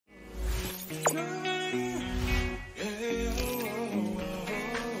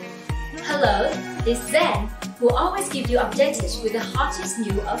Hello, it's Zen, who always gives you updates with the hottest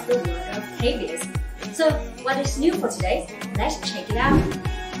news of the world of KBS. So, what is new for today? Let's check it out.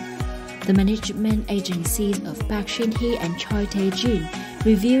 The management agencies of Park Shin Hye and Choi Tae Joon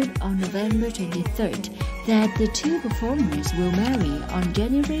revealed on November 23rd that the two performers will marry on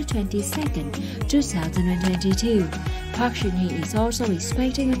January 22nd, 2022. Park Shin Hye is also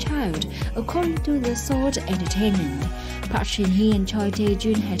expecting a child, according to the Seoul Entertainment. Park Shin Hye and Choi Tae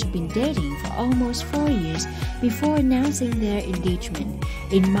Joon had been dating for almost 4 years before announcing their engagement.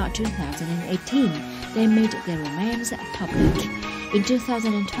 In March 2018, they made their romance public. In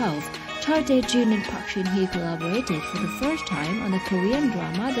 2012, Choi Tae Joon and Park Shin Hye collaborated for the first time on the Korean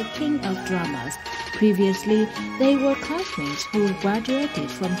drama The King of Dramas. Previously, they were classmates who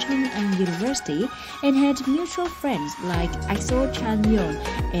graduated from Chungang University and had mutual friends like EXO Chan Yeon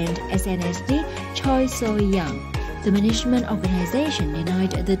and SNSD Choi So Young. The management organization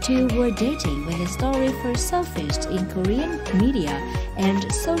denied the two were dating when the story first surfaced in Korean media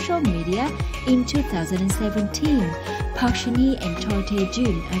and social media in 2017. Park Shin Hye and Choi Tae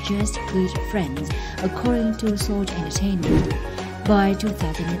Joon are just good friends, according to Seoul Entertainment. By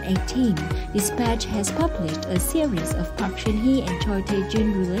 2018, Dispatch has published a series of Park Shin Hye and Choi Tae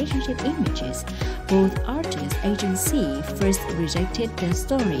Joon relationship images. Both artist agencies first rejected the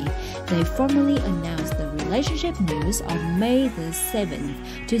story. They formally announced the relationship news on May the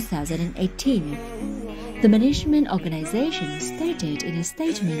 7th, 2018. The management organization stated in a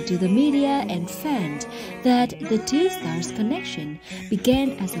statement to the media and fans that the two stars' connection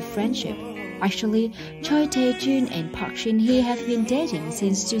began as a friendship. Actually, Choi Tae Joon and Park Shin Hye have been dating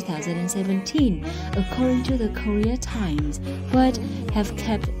since 2017, according to the Korea Times, but have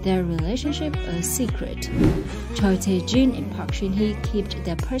kept their relationship a secret. Choi Tae Joon and Park Shin Hye kept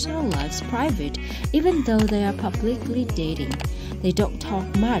their personal lives private, even though they are publicly dating. They don't talk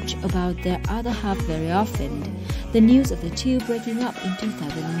much about their other half very often. The news of the two breaking up in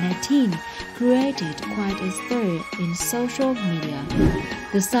 2019 created quite a stir in social media.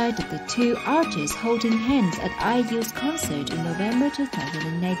 The sight of the two artists holding hands at IU's concert in November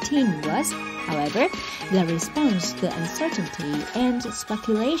 2019 was, however, the response to the uncertainty and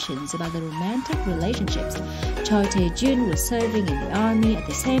speculations about the romantic relationships. Choi Tae Joon was serving in the army at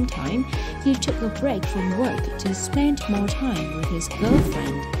the same time. He took a break from work to spend more time with his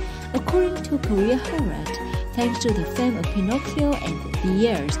girlfriend. According to Korea Herald, thanks to the fame of Pinocchio and The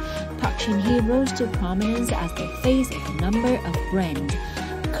Years, Park Shin Hye rose to prominence as the face of a number of brands.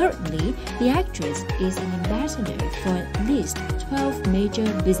 Currently, the actress is an ambassador for at least 12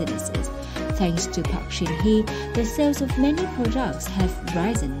 major businesses. Thanks to Park Shin Hye, the sales of many products have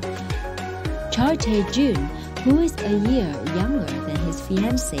risen. Choi Tae Joon, who is a year younger than his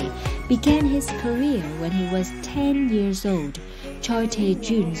fiancée, began his career when he was 10 years old. Choi Tae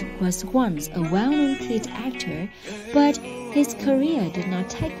Joon was once a well-known kid actor, but his career did not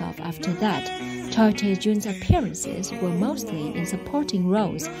take off after that. Choi Tae Joon's appearances were mostly in supporting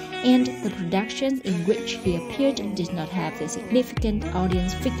roles, and the productions in which he appeared did not have the significant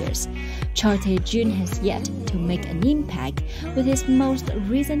audience figures. Choi Tae Joon has yet to make an impact with his most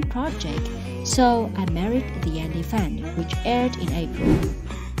recent project, So I Married the Elephant, which aired in April.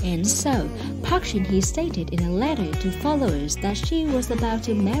 And so, Park Shin Hye stated in a letter to followers that she was about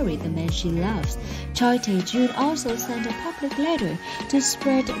to marry the man she loves. Choi Tae Joon also sent a public letter to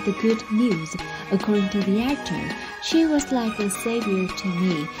spread the good news. According to the actor, she was like a savior to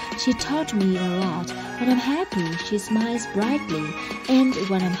me. She taught me a lot. When I'm happy, she smiles brightly, and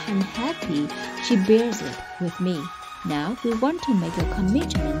when I'm unhappy, she bears it with me. Now we want to make a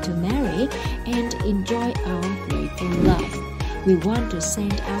commitment to marry and enjoy our grateful love. We want to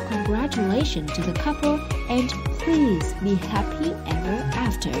send our congratulations to the couple and please be happy ever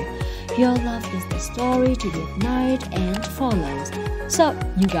after. Your love is the story to be admired and followed. So,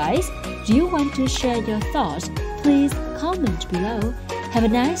 you guys, do you want to share your thoughts? Please comment below. Have a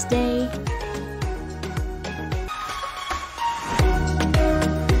nice day.